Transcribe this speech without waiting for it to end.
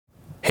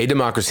Hey,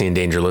 Democracy in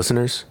Danger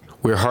listeners.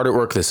 We're hard at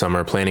work this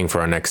summer planning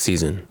for our next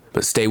season,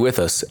 but stay with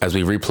us as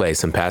we replay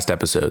some past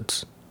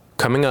episodes.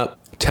 Coming up,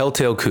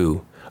 Telltale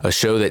Coup, a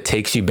show that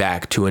takes you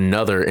back to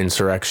another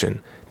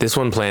insurrection, this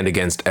one planned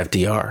against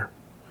FDR.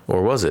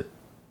 Or was it?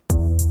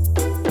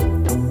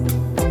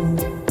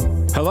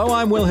 Hello,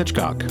 I'm Will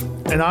Hitchcock.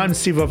 And I'm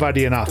Siva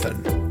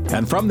Vaidyanathan.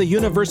 And from the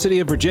University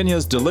of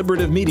Virginia's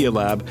Deliberative Media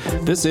Lab,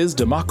 this is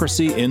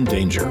Democracy in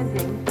Danger.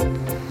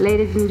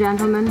 Ladies and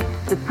gentlemen,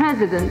 the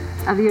President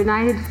of the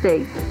United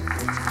States.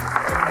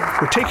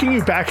 We're taking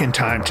you back in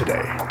time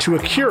today to a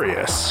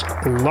curious,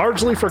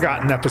 largely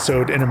forgotten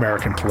episode in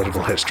American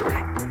political history.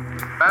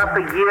 After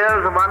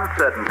years of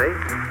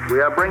uncertainty, we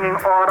are bringing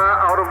order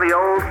out of the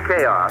old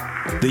chaos.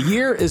 The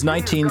year is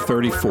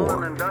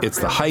 1934. It's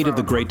the height of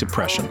the Great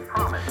Depression.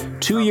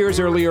 2 years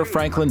earlier,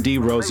 Franklin D.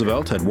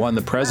 Roosevelt had won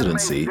the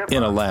presidency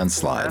in a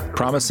landslide,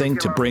 promising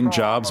to bring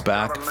jobs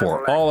back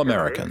for all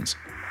Americans.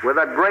 With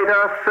a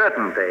greater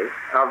certainty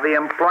of the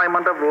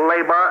employment of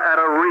labor at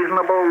a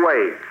reasonable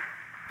wage.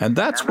 And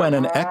that's when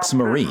an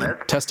ex-Marine,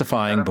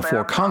 testifying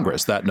before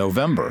Congress that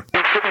November,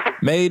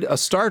 made a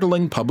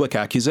startling public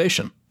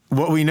accusation.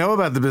 What we know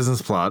about the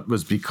business plot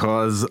was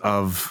because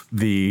of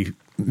the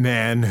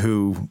man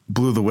who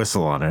blew the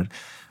whistle on it.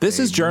 This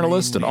is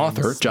journalist and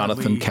author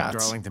Jonathan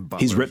Katz.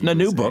 He's written a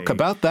new book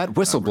about that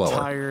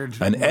whistleblower,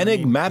 an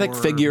enigmatic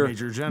figure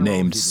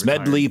named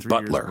Smedley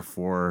Butler.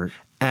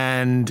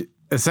 And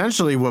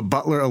essentially what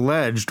Butler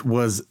alleged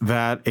was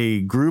that a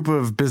group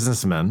of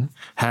businessmen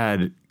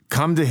had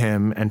come to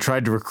him and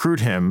tried to recruit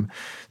him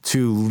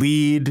to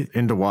lead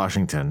into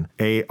Washington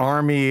an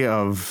army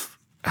of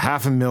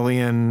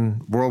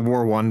 500,000 World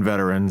War I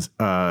veterans,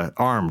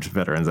 armed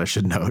veterans, I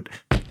should note,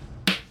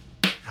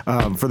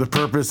 for the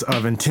purpose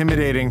of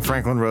intimidating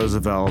Franklin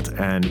Roosevelt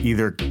and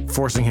either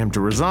forcing him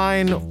to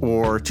resign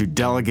or to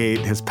delegate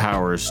his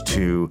powers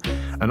to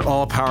an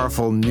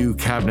all-powerful new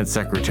cabinet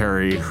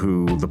secretary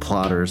who the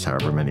plotters,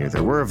 however many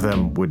there were of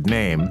them, would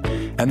name.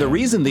 And the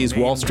reason these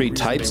Wall Street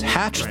types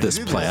hatched this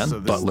plan,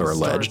 Butler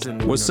alleged,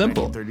 was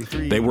simple.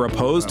 They were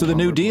opposed to the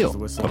New Deal,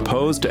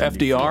 opposed to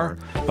FDR,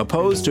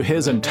 opposed to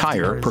his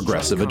entire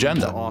progressive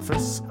agenda.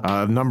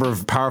 A number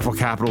of powerful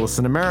capitalists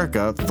in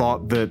America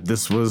thought that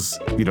this was,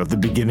 the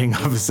beginning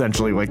of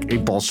essentially like a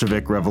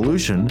Bolshevik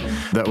revolution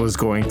that was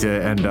going to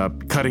end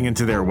up cutting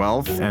into their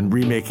wealth and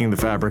remaking the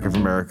fabric of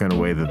America in a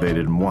way that they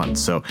didn't want.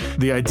 So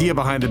the idea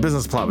behind the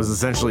business plot was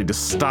essentially to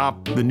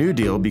stop the New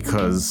Deal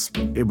because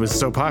it was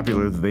so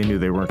popular that they knew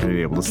they weren't going to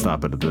be able to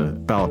stop it at the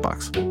ballot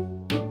box.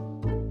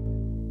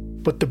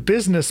 But the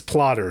business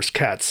plotters,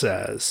 Katz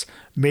says,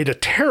 made a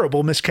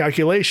terrible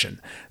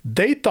miscalculation.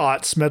 They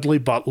thought Smedley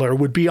Butler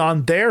would be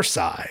on their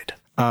side.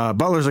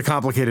 Butler's a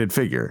complicated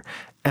figure.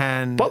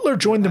 And Butler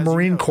joined the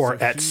Marine Corps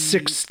at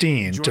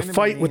 16 to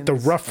fight with the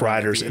Rough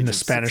Riders in the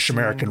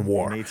Spanish-American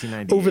War.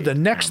 Over the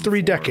next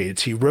 3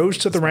 decades, he rose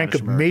to the rank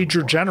of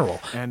Major General,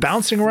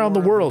 bouncing around the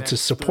world to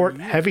support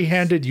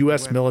heavy-handed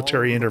U.S.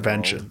 military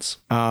interventions.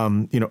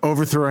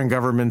 Overthrowing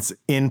governments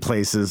in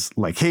places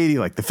like Haiti,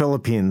 like the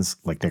Philippines,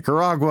 like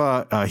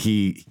Nicaragua.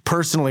 He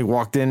personally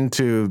walked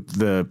into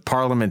the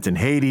parliament in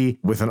Haiti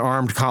with an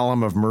armed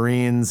column of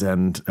Marines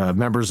and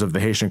members of the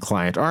Haitian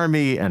Client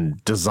Army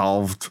and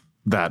dissolved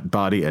that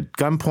body at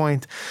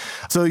gunpoint.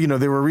 So,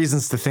 there were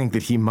reasons to think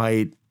that he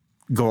might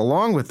go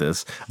along with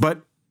this.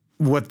 But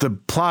what the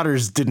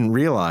plotters didn't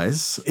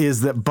realize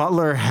is that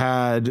Butler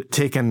had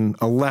taken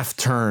a left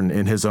turn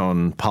in his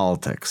own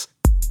politics.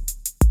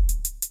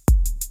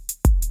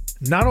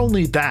 Not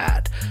only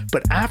that,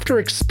 but after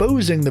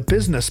exposing the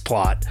business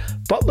plot,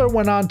 Butler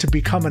went on to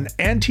become an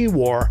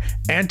anti-war,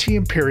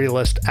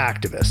 anti-imperialist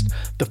activist.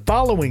 The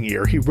following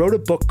year, he wrote a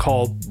book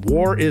called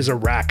War is a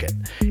Racket.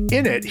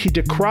 In it, he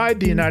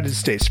decried the United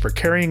States for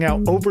carrying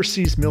out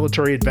overseas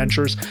military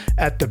adventures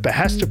at the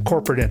behest of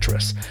corporate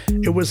interests.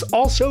 It was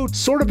also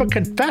sort of a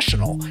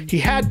confessional. He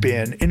had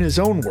been, in his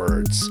own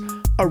words,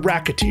 a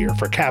racketeer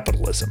for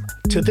capitalism.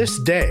 To this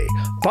day,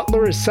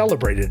 Butler is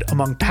celebrated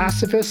among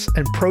pacifists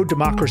and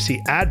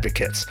pro-democracy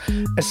advocates,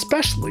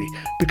 especially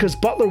because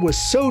Butler was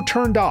so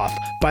turned off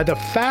by the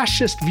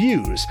fascist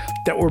views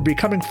that were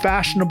becoming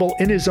fashionable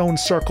in his own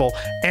circle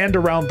and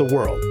around the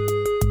world.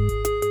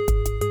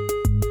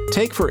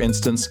 Take, for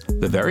instance,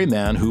 the very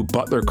man who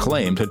Butler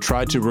claimed had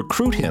tried to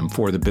recruit him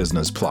for the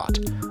business plot,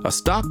 a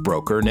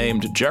stockbroker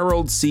named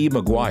Gerald C.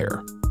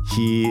 McGuire.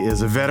 He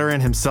is a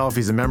veteran himself.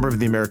 He's a member of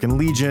the American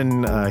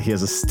Legion. He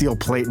has a steel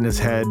plate in his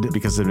head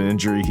because of an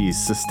injury he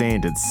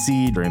sustained at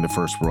sea during the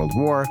First World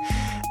War.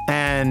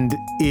 And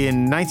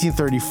in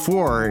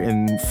 1934,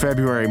 in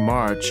February,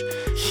 March,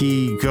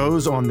 he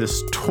goes on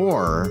this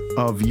tour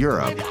of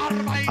Europe.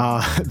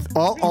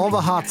 All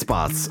the hot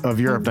spots of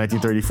Europe,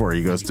 1934.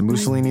 He goes to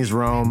Mussolini's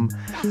Rome.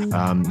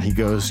 He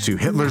goes to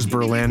Hitler's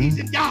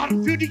Berlin.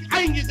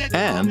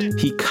 And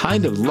he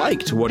kind of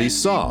liked what he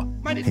saw.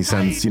 He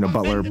sends,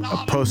 Butler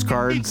a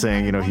postcard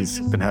saying, he's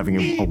been having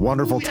a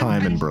wonderful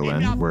time in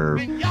Berlin, where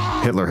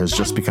Hitler has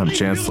just become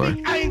chancellor.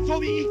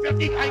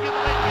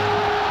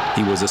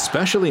 He was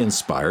especially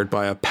inspired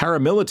by a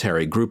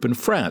paramilitary group in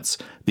France,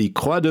 the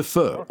Croix de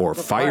Feu, or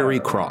Fiery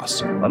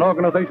Cross. An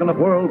organization of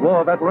World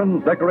War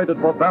veterans decorated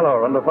for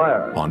valor under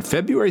fire. On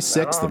February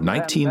 6th of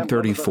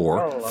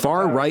 1934,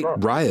 far-right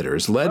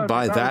rioters led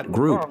by that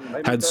group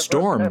had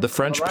stormed the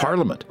French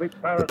Parliament.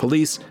 The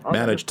police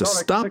managed to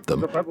stop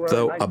them,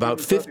 though about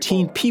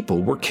 15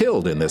 people were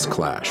killed in this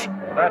clash.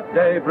 That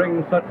day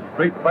brings such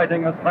street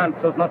fighting as France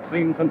has not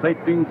seen since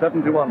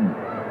 1871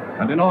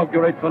 and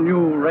inaugurates a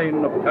new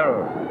reign of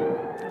terror.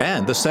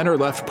 And the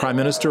center-left Prime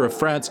Minister of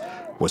France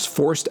was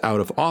forced out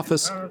of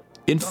office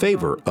in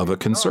favor of a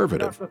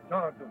conservative.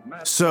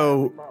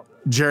 So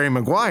Jerry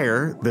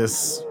Maguire,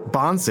 this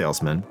bond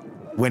salesman,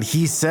 when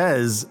he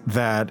says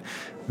that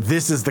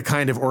this is the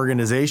kind of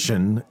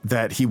organization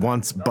that he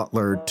wants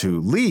Butler to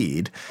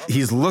lead,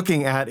 he's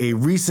looking at a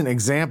recent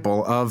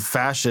example of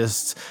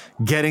fascists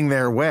getting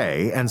their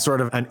way and sort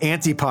of an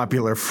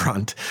anti-popular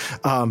front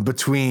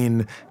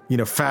between,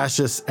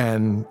 fascists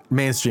and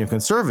mainstream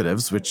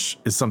conservatives, which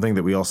is something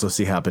that we also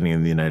see happening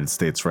in the United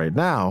States right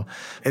now.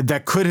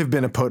 That could have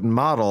been a potent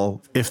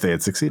model if they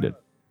had succeeded.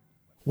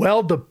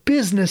 Well, the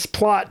business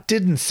plot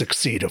didn't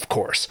succeed, of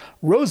course.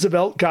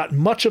 Roosevelt got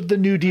much of the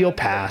New Deal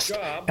passed,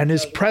 and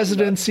his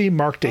presidency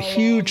marked a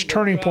huge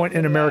turning point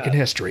in American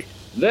history.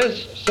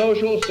 This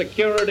Social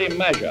Security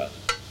measure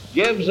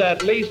gives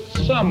at least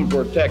some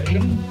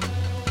protection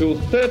to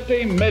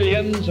 30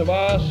 million of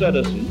our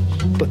citizens.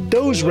 But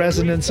those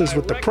resonances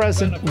with the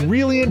present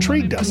really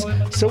intrigued us,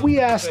 so we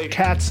asked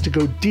Katz to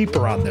go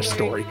deeper on this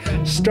story,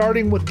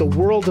 starting with the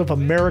world of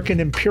American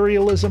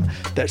imperialism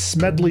that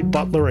Smedley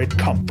Butler had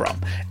come from,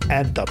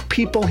 and the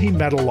people he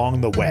met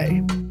along the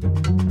way.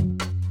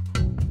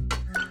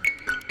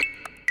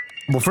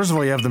 Well, first of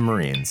all, you have the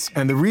Marines.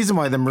 And the reason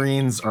why the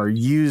Marines are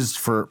used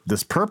for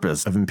this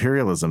purpose of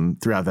imperialism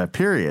throughout that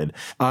period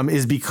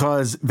is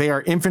because they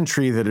are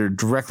infantry that are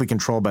directly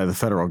controlled by the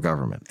federal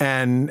government.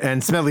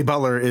 And Smedley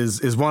Butler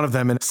is one of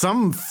them. And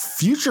some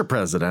future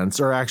presidents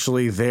are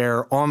actually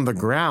there on the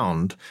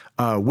ground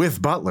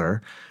with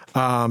Butler.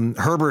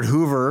 Herbert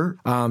Hoover,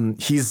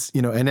 he's,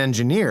 an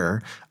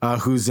engineer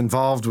who's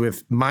involved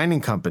with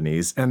mining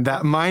companies. And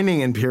that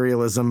mining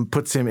imperialism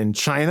puts him in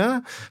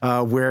China,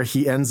 where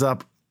he ends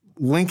up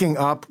linking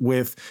up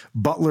with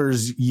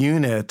Butler's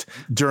unit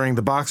during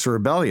the Boxer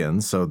Rebellion.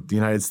 So the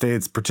United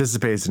States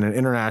participates in an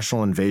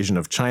international invasion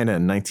of China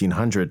in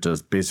 1900 to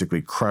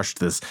basically crush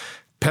this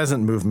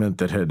peasant movement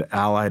that had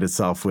allied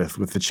itself with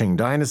the Qing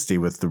dynasty,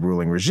 with the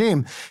ruling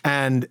regime.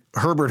 And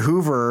Herbert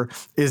Hoover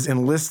is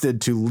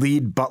enlisted to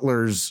lead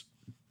Butler's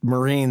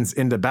Marines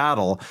into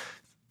battle,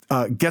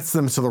 gets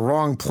them to the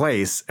wrong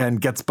place,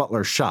 and gets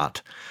Butler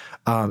shot.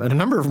 And a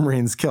number of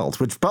Marines killed,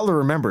 which Butler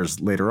remembers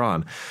later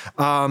on.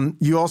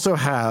 You also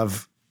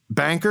have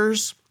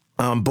bankers,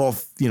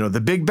 both,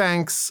 the big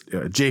banks,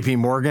 J.P.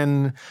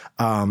 Morgan,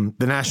 the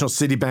National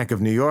City Bank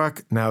of New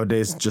York,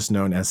 nowadays just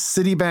known as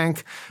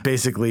Citibank.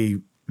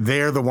 Basically,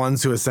 they're the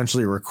ones who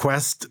essentially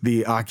request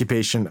the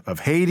occupation of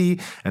Haiti,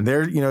 and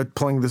they're,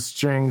 pulling the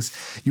strings.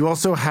 You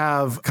also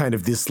have kind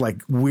of this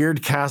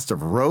weird cast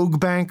of rogue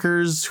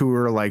bankers who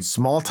are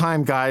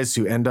small-time guys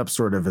who end up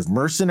sort of as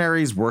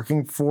mercenaries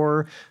working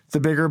for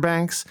the bigger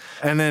banks.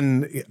 And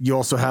then you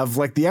also have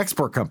the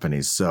export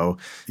companies. So,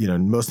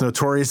 most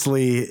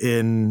notoriously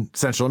in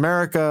Central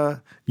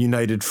America,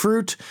 United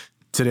Fruit,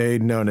 today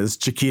known as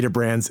Chiquita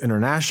Brands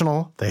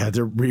International. They had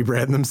to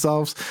rebrand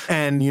themselves.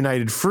 And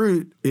United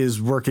Fruit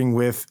is working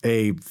with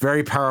a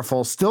very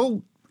powerful,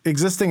 still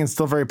existing and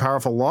still very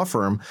powerful law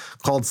firm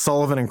called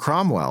Sullivan and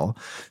Cromwell.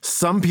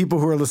 Some people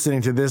who are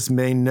listening to this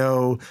may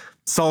know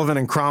Sullivan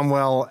and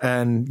Cromwell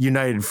and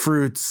United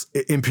Fruit's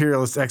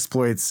imperialist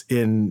exploits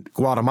in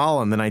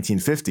Guatemala in the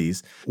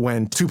 1950s,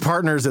 when two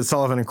partners at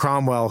Sullivan and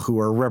Cromwell who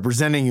are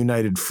representing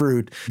United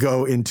Fruit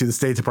go into the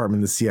State Department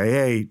and the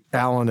CIA,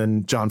 Allen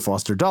and John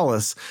Foster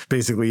Dulles,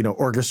 basically,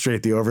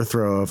 orchestrate the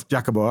overthrow of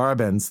Jacobo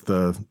Arbenz,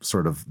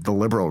 the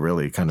liberal,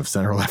 really kind of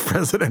center-left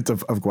president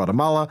of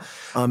Guatemala.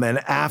 And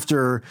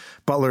after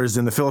Butler's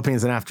in the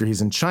Philippines and after he's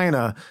in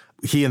China,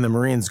 he and the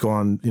Marines go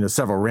on,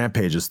 several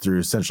rampages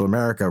through Central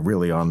America,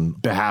 really on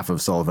behalf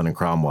of Sullivan and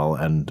Cromwell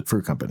and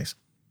fruit companies.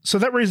 So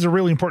that raises a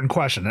really important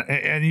question.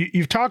 And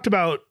you've talked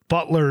about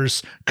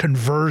Butler's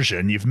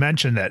conversion. You've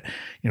mentioned that,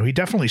 he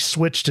definitely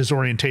switched his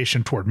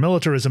orientation toward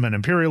militarism and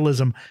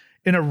imperialism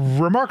in a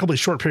remarkably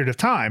short period of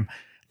time.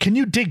 Can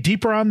you dig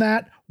deeper on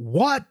that?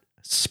 What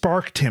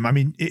sparked him? I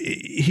mean,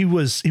 he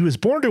was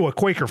born to a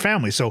Quaker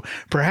family, so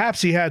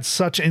perhaps he had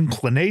such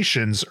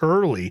inclinations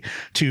early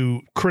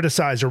to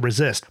criticize or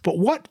resist. But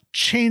what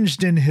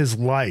changed in his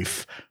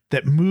life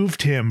that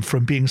moved him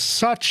from being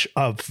such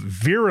a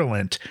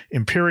virulent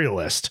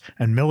imperialist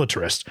and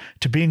militarist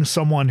to being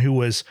someone who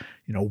was,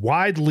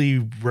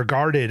 widely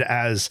regarded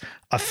as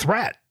a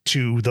threat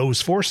to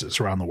those forces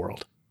around the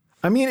world?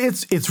 I mean,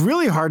 it's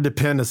really hard to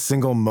pin a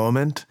single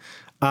moment.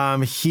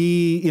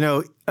 He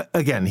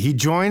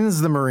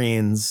joins the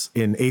Marines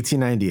in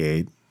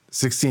 1898.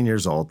 16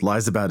 years old,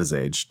 lies about his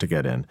age to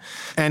get in.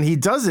 And he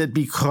does it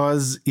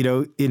because,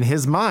 in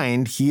his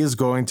mind, he is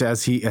going to,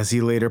 as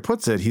he later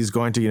puts it, he's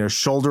going to,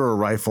 shoulder a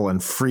rifle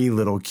and free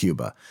little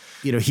Cuba.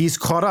 He's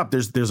caught up.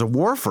 There's a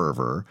war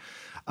fervor.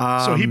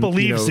 So he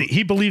believes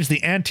the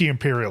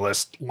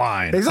anti-imperialist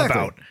line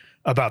exactly.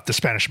 about the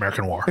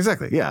Spanish-American War.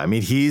 Exactly. Yeah. I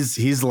mean,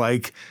 he's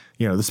like,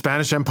 the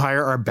Spanish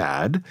Empire are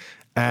bad.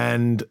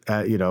 And,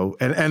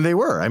 and they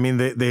were. I mean,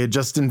 they had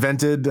just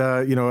invented,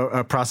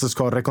 a process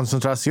called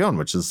reconcentración,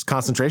 which is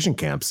concentration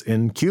camps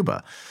in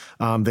Cuba.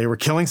 They were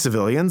killing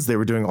civilians. They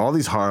were doing all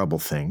these horrible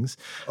things.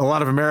 A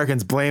lot of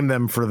Americans blame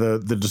them for the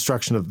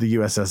destruction of the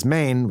USS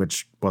Maine,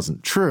 which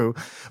wasn't true.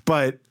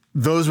 But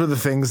those were the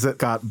things that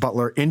got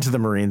Butler into the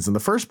Marines in the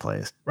first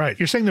place. Right.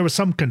 You're saying there was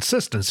some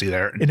consistency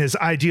there in his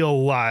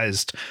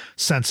idealized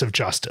sense of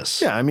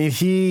justice. Yeah. I mean,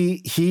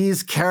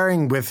 he's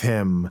carrying with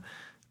him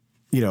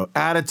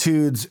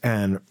attitudes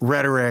and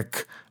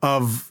rhetoric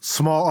of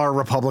small r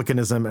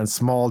republicanism and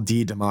small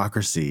d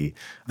democracy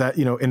that,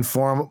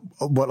 inform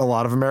what a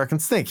lot of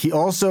Americans think. He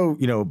also,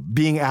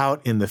 being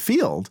out in the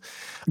field,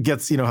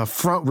 gets, a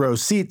front row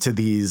seat to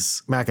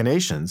these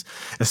machinations,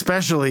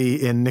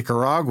 especially in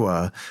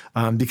Nicaragua,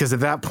 because at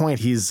that point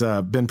he's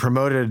been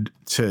promoted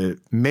to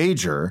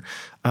major,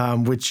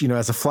 which,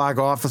 as a flag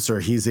officer,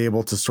 he's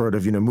able to sort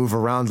of, move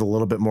around a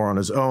little bit more on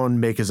his own,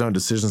 make his own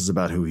decisions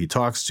about who he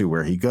talks to,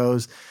 where he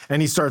goes.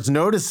 And he starts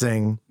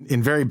noticing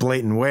in very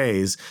blatant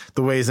ways,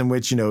 the ways in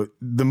which,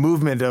 the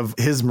movement of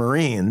his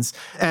Marines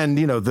and,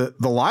 the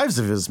lives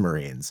of his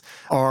Marines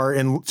are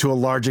to a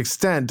large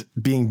extent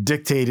being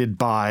dictated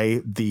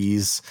by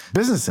these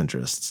business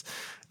interests.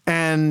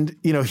 And,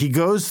 he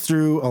goes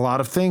through a lot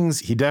of things.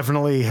 He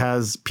definitely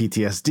has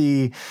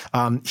PTSD.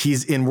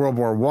 He's in World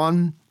War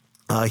I.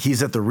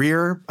 He's at the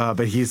rear,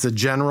 but he's a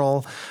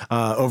general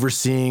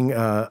overseeing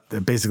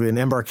basically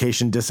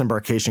an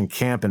disembarkation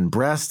camp in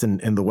Brest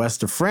in the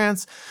west of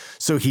France.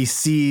 So he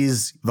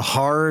sees the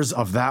horrors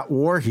of that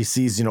war. He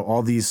sees,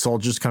 all these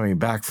soldiers coming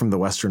back from the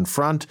Western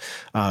Front,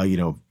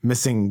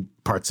 missing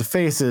parts of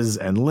faces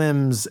and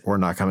limbs or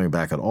not coming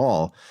back at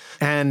all.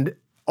 And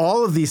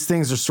all of these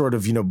things are sort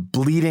of,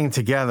 bleeding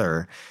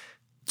together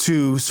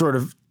to sort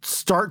of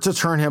start to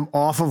turn him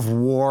off of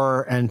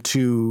war and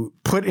to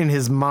put in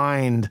his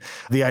mind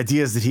the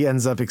ideas that he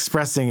ends up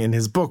expressing in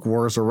his book,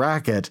 War is a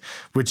Racket,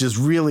 which is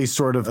really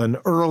sort of an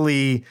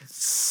early,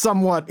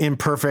 somewhat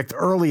imperfect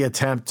early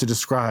attempt to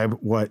describe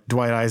what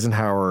Dwight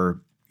Eisenhower,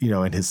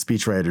 and his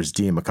speechwriters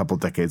deem a couple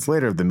decades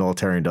later the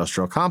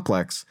military-industrial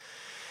complex.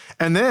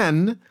 And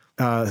then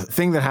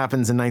thing that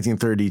happens in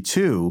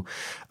 1932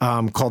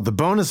 called the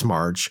Bonus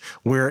March,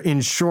 where,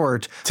 in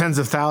short, tens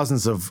of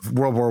thousands of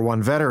World War I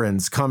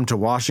veterans come to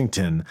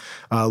Washington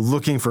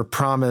looking for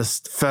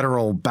promised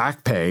federal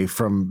back pay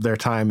from their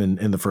time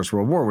in the First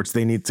World War, which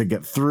they need to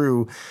get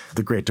through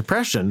the Great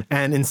Depression.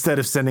 And instead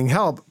of sending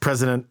help,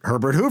 President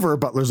Herbert Hoover,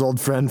 Butler's old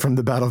friend from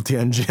the Battle of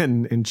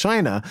Tianjin in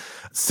China,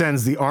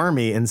 sends the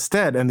Army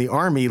instead. And the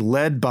Army,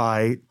 led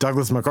by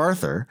Douglas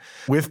MacArthur,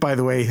 with, by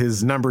the way,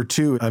 his number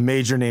two, a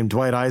major named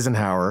Dwight Eisenhower,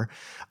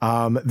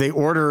 they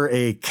order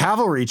a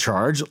cavalry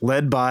charge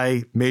led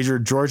by Major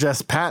George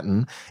S.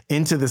 Patton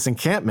into this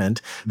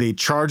encampment. They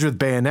charge with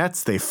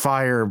bayonets. They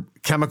fire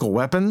chemical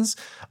weapons.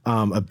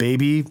 A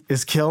baby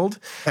is killed,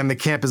 and the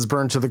camp is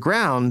burned to the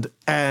ground.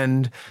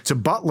 And to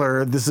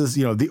Butler, this is,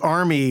 the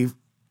Army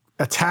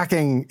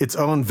attacking its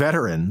own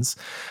veterans.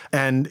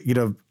 And,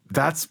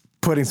 that's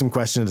putting some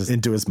questions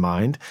into his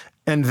mind.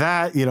 And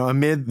that,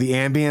 amid the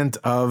ambient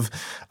of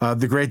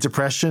the Great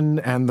Depression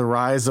and the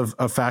rise of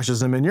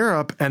fascism in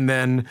Europe, and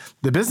then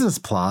the business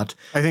plot,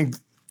 I think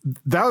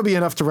that would be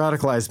enough to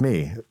radicalize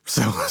me.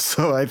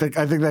 So I think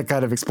that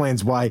kind of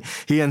explains why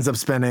he ends up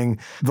spending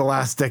the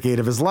last decade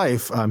of his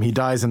life. He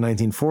dies in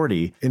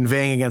 1940,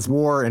 inveighing against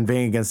war,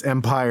 inveighing against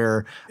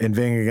empire,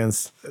 inveighing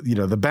against,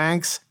 the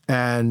banks,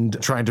 and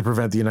trying to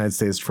prevent the United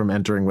States from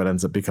entering what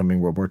ends up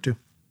becoming World War II.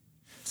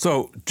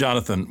 So,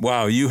 Jonathan,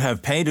 wow, you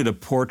have painted a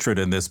portrait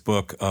in this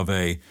book of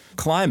a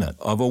climate,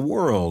 of a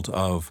world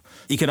of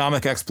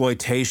economic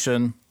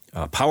exploitation,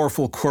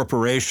 powerful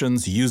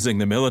corporations using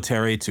the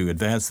military to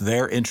advance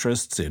their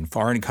interests in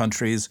foreign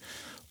countries,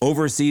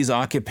 overseas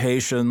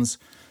occupations,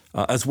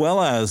 as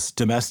well as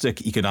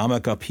domestic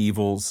economic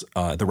upheavals,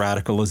 the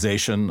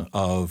radicalization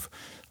of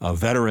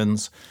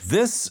veterans.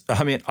 This,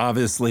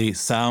 obviously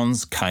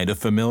sounds kind of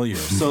familiar.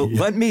 So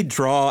Let me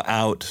draw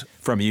out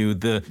from you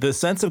the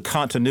sense of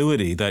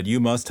continuity that you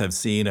must have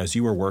seen as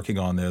you were working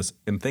on this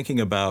and thinking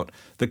about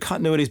the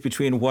continuities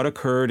between what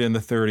occurred in the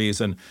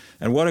 30s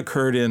and what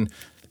occurred in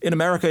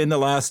America in the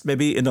last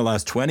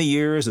 20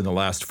 years, in the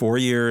last 4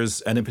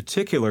 years, and in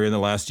particular in the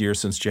last year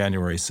since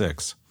January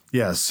 6th.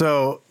 Yeah.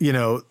 So,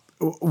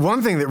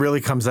 one thing that really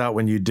comes out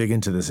when you dig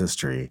into this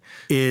history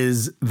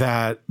is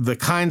that the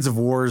kinds of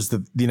wars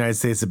that the United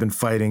States have been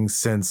fighting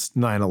since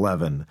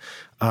 9/11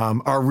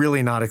 are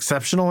really not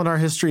exceptional in our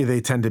history.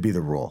 They tend to be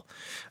the rule.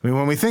 I mean,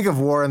 when we think of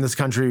war in this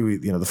country,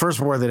 the first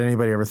war that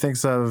anybody ever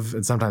thinks of,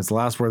 and sometimes the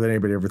last war that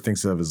anybody ever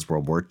thinks of is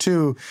World War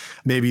II.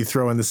 Maybe you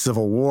throw in the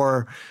Civil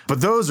War,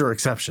 but those are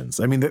exceptions.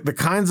 I mean, the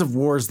kinds of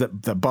wars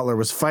that Butler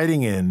was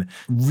fighting in,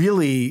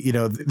 really,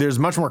 there's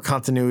much more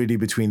continuity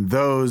between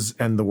those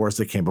and the wars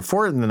that came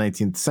before it in the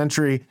 19th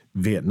century,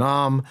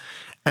 Vietnam,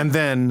 and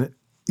then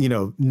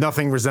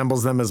nothing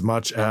resembles them as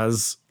much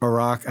as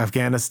Iraq,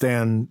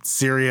 Afghanistan,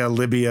 Syria,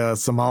 Libya,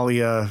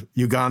 Somalia,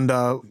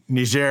 Uganda,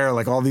 Niger,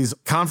 like all these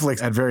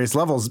conflicts at various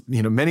levels.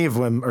 Many of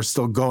them are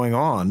still going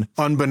on,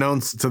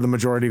 unbeknownst to the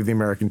majority of the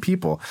American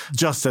people,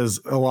 just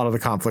as a lot of the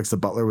conflicts that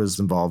Butler was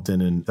involved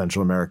in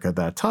Central America at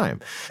that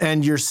time.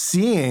 And you're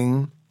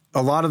seeing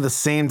a lot of the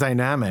same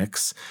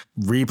dynamics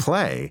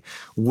replay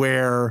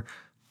where,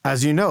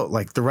 as you note,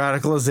 like the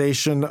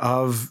radicalization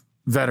of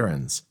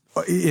veterans,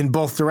 in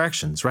both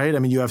directions, right? I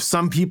mean, you have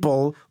some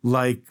people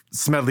like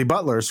Smedley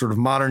Butler, sort of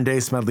modern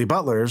day Smedley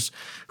Butlers,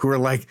 who are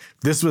like,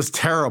 this was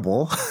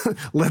terrible.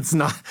 Let's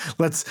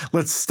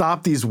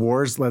stop these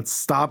wars. Let's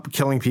stop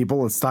killing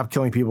people. Let's stop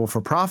killing people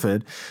for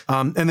profit.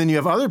 And then you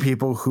have other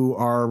people who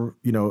are,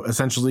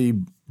 essentially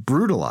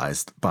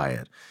brutalized by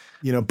it.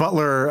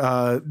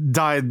 Butler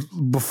died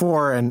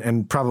before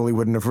and probably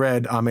wouldn't have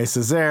read Aimé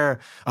Césaire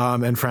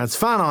and Frantz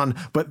Fanon,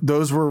 but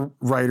those were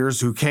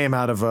writers who came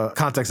out of a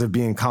context of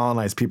being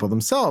colonized people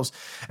themselves.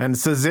 And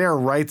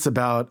Césaire writes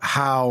about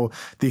how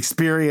the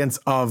experience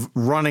of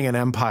running an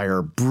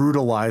empire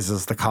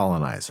brutalizes the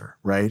colonizer,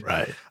 right?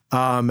 Right.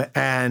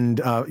 Fanon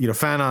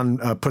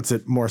puts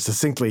it more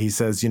succinctly. He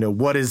says,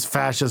 what is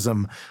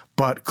fascism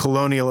but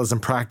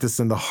colonialism practiced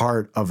in the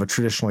heart of a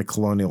traditionally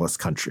colonialist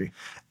country?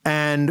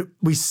 And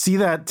we see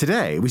that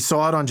today. We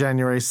saw it on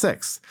January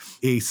 6th.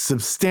 A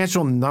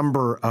substantial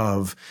number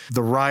of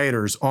the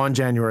rioters on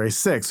January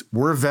 6th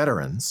were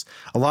veterans.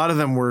 A lot of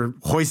them were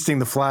hoisting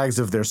the flags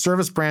of their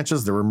service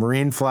branches. There were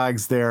Marine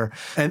flags there,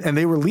 and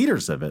they were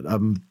leaders of it. A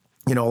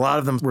lot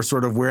of them were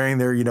sort of wearing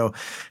their,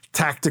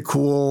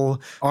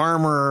 tactical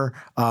armor.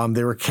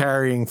 They were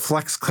carrying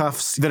flex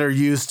cuffs that are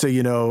used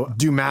to,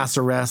 do mass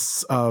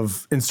arrests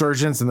of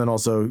insurgents and then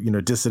also,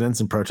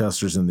 dissidents and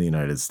protesters in the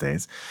United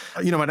States.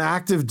 An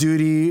active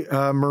duty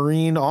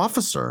Marine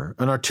officer,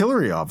 an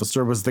artillery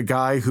officer, was the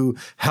guy who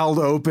held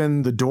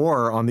open the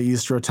door on the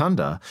East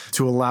Rotunda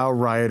to allow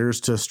rioters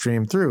to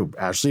stream through.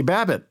 Ashley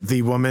Babbitt,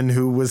 the woman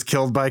who was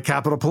killed by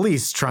Capitol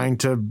Police trying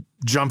to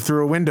jump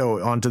through a window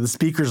onto the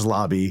speaker's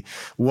lobby,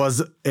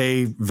 was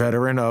a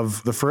veteran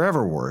of the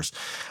Forever Wars.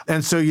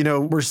 And so,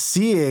 we're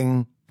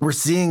seeing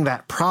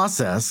that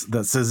process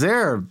that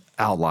Césaire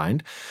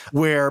outlined,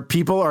 where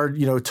people are,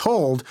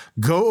 told,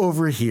 go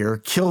over here,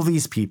 kill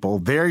these people.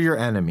 They're your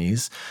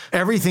enemies.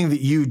 Everything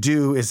that you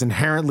do is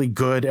inherently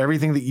good.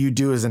 Everything that you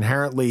do is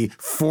inherently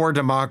for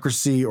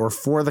democracy or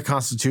for the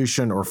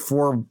Constitution or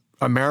for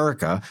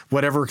America,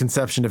 whatever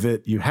conception of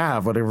it you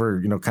have,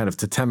 whatever, kind of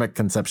totemic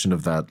conception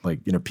of that,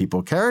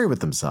 people carry with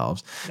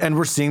themselves. And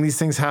we're seeing these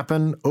things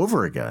happen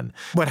over again.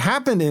 What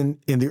happened in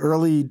the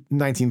early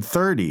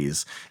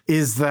 1930s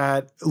is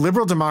that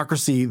liberal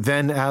democracy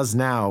then as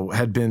now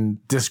had been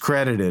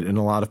discredited in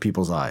a lot of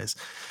people's eyes.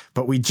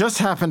 But we just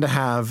happen to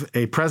have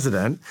a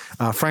president,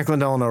 Franklin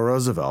Delano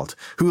Roosevelt,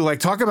 who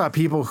talk about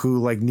people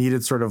who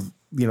needed sort of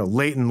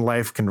late in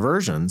life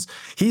conversions.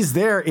 He's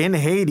there in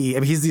Haiti. I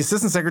mean, he's the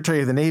Assistant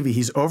Secretary of the Navy.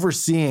 He's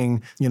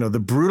overseeing, the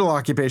brutal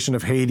occupation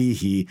of Haiti.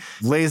 He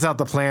lays out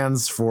the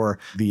plans for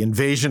the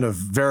invasion of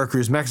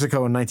Veracruz,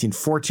 Mexico in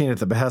 1914 at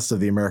the behest of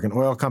the American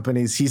oil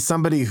companies. He's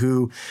somebody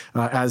who,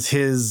 as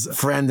his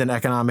friend and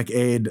economic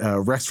aide,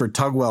 Rexford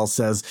Tugwell,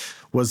 says,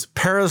 was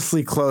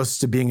perilously close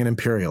to being an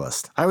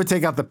imperialist. I would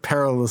take out the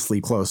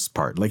perilously close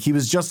part. He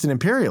was just an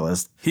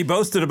imperialist. He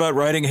boasted about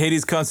writing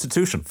Haiti's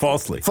constitution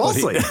falsely.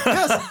 Falsely,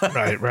 yes.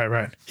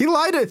 Right. He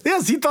lied it.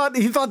 Yes, he thought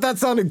that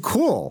sounded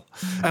cool.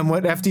 And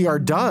what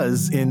FDR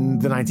does in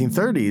the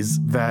 1930s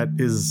that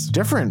is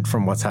different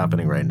from what's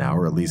happening right now,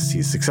 or at least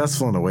he's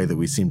successful in a way that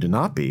we seem to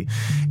not be,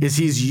 is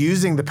he's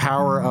using the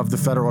power of the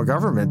federal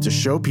government to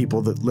show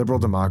people that liberal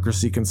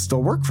democracy can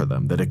still work for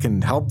them, that it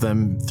can help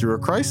them through a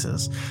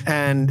crisis.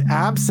 And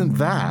absent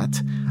that,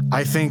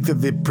 I think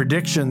that the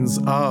predictions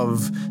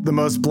of the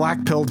most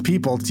black-pilled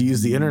people, to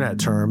use the internet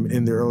term,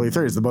 in the early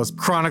 30s, the most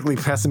chronically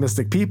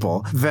pessimistic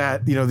people,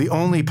 that, the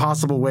only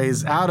possible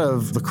ways out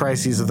of the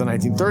crises of the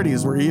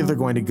 1930s were either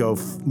going to go,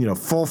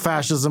 full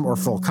fascism or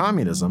full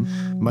communism,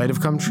 might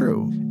have come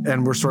true.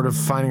 And we're sort of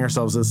finding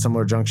ourselves at a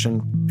similar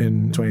junction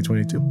in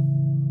 2022.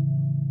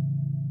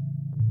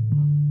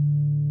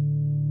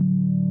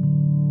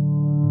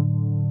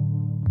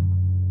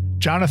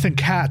 Jonathan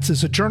Katz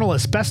is a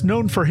journalist best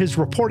known for his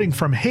reporting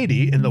from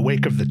Haiti in the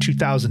wake of the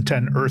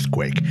 2010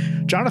 earthquake.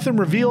 Jonathan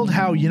revealed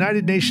how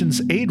United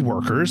Nations aid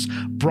workers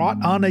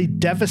brought on a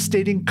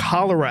devastating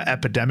cholera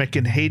epidemic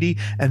in Haiti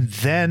and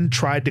then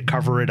tried to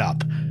cover it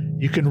up.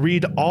 You can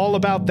read all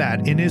about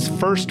that in his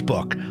first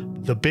book,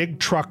 The Big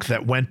Truck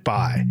That Went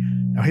By.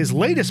 Now, his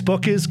latest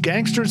book is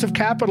Gangsters of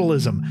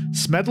Capitalism,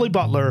 Smedley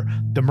Butler,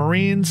 the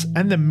Marines,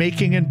 and the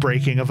Making and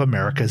Breaking of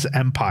America's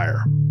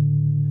Empire.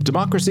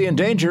 Democracy in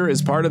Danger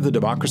is part of the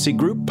Democracy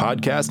Group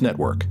podcast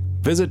network.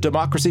 Visit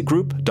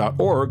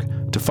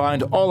democracygroup.org to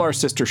find all our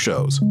sister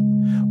shows.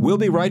 We'll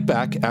be right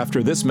back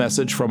after this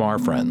message from our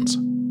friends.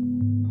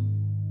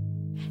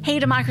 Hey,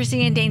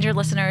 Democracy in Danger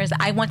listeners,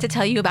 I want to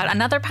tell you about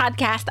another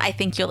podcast I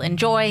think you'll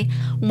enjoy,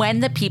 When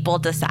the People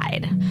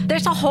Decide.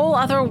 There's a whole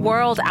other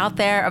world out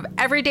there of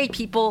everyday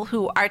people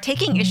who are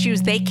taking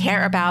issues they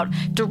care about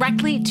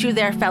directly to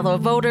their fellow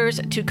voters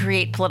to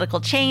create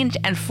political change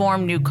and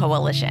form new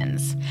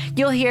coalitions.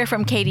 You'll hear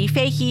from Katie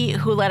Fahey,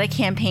 who led a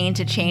campaign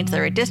to change the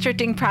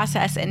redistricting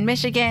process in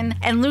Michigan,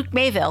 and Luke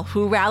Mayville,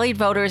 who rallied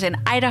voters in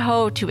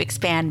Idaho to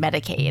expand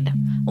Medicaid.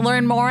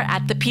 Learn more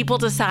at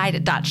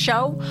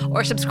thepeopledecide.show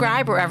or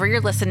subscribe wherever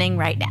you're listening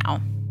right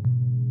now.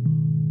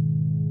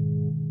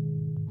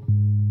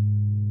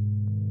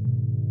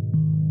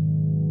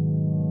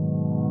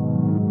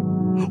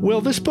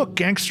 Well, this book,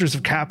 Gangsters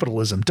of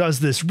Capitalism, does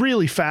this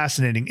really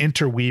fascinating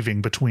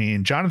interweaving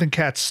between Jonathan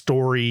Katz's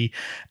story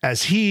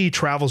as he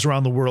travels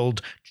around the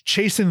world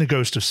chasing the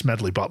ghost of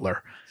Smedley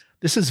Butler.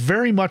 This is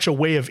very much a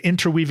way of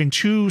interweaving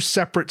two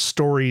separate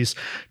stories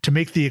to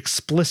make the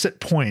explicit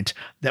point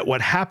that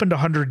what happened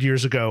 100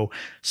 years ago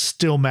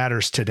still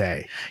matters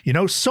today. You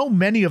know, so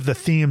many of the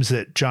themes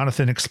that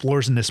Jonathan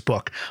explores in this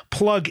book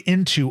plug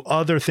into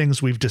other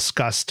things we've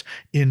discussed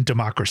in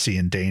Democracy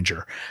in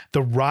Danger.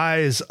 The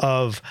rise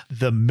of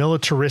the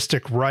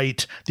militaristic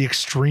right, the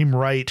extreme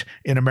right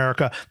in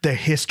America, the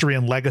history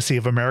and legacy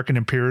of American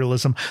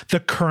imperialism,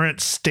 the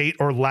current state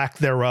or lack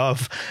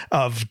thereof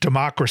of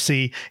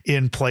democracy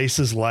in places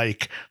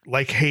like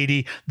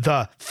Haiti,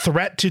 the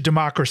threat to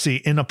democracy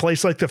in a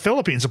place like the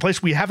Philippines, a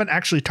place we haven't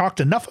actually talked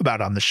enough about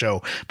on the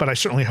show, but I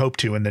certainly hope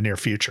to in the near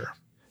future.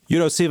 You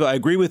know, Siva, I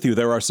agree with you.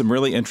 There are some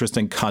really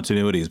interesting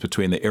continuities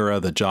between the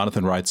era that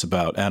Jonathan writes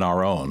about and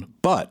our own.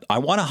 But I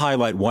want to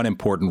highlight one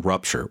important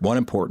rupture, one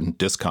important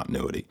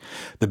discontinuity.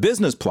 The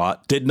business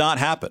plot did not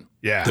happen.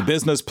 Yeah. The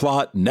business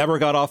plot never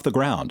got off the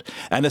ground.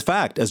 And in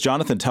fact, as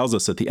Jonathan tells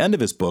us at the end of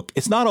his book,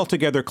 it's not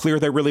altogether clear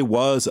there really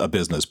was a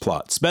business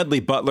plot. Smedley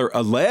Butler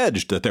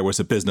alleged that there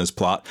was a business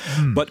plot,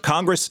 but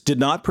Congress did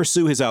not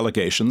pursue his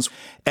allegations.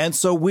 And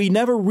so we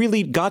never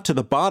really got to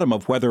the bottom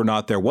of whether or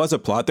not there was a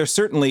plot. There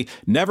certainly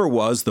never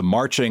was the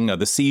marching,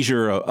 the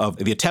seizure of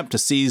the attempt to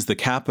seize the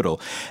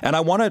Capitol. And I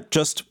want to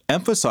just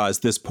emphasize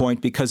this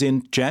point because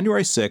in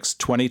January 6,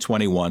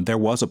 2021, there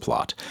was a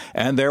plot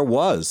and there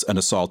was an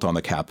assault on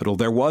the Capitol.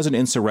 There was an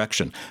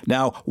insurrection.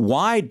 Now,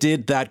 why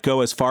did that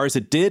go as far as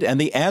it did?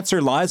 And the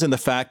answer lies in the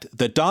fact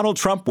that Donald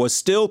Trump was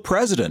still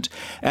president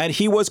and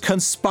he was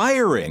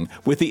conspiring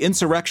with the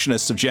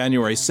insurrectionists of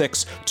January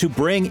 6 to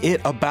bring it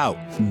about.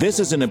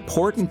 This is an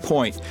important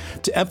point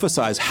to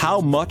emphasize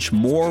how much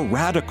more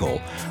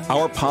radical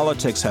our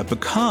politics have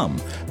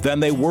become than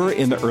they were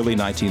in the early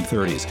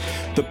 1930s.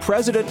 The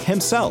president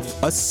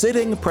himself, a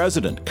sitting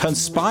president,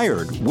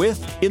 conspired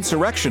with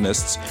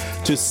insurrectionists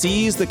to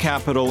seize the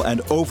Capitol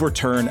and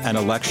overturn an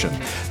election.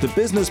 The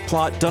business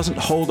plot doesn't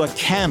hold a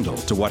candle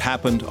to what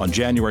happened on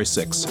January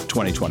 6,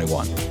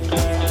 2021.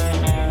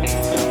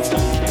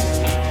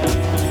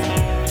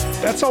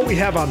 That's all we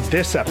have on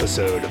this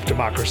episode of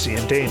Democracy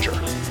in Danger.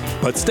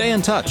 But stay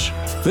in touch.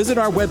 Visit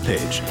our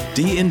webpage,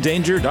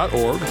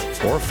 dindanger.org,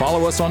 or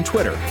follow us on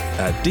Twitter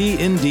at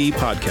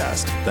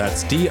DNDpodcast.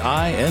 That's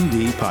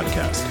DIND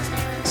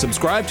Podcast.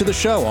 Subscribe to the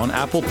show on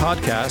Apple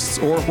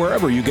Podcasts or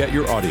wherever you get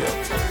your audio.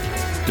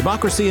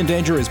 Democracy in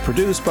Danger is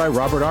produced by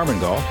Robert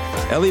Armengol.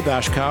 Ellie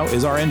Bashkow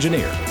is our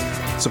engineer.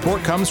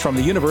 Support comes from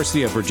the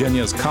University of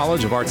Virginia's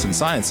College of Arts and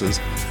Sciences.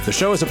 The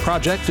show is a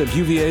project of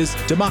UVA's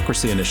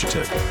Democracy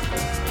Initiative.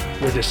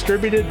 We're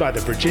distributed by the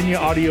Virginia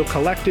Audio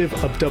Collective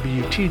of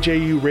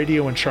WTJU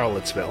Radio in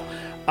Charlottesville.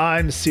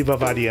 I'm Siva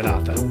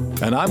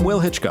Vaidyanathan. And I'm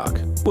Will Hitchcock.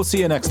 We'll see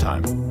you next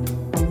time.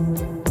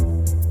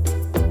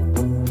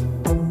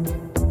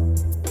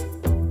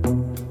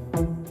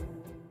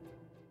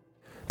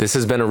 This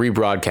has been a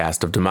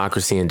rebroadcast of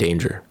Democracy in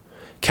Danger.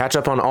 Catch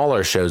up on all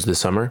our shows this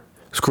summer.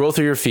 Scroll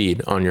through your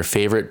feed on your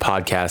favorite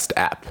podcast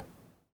app.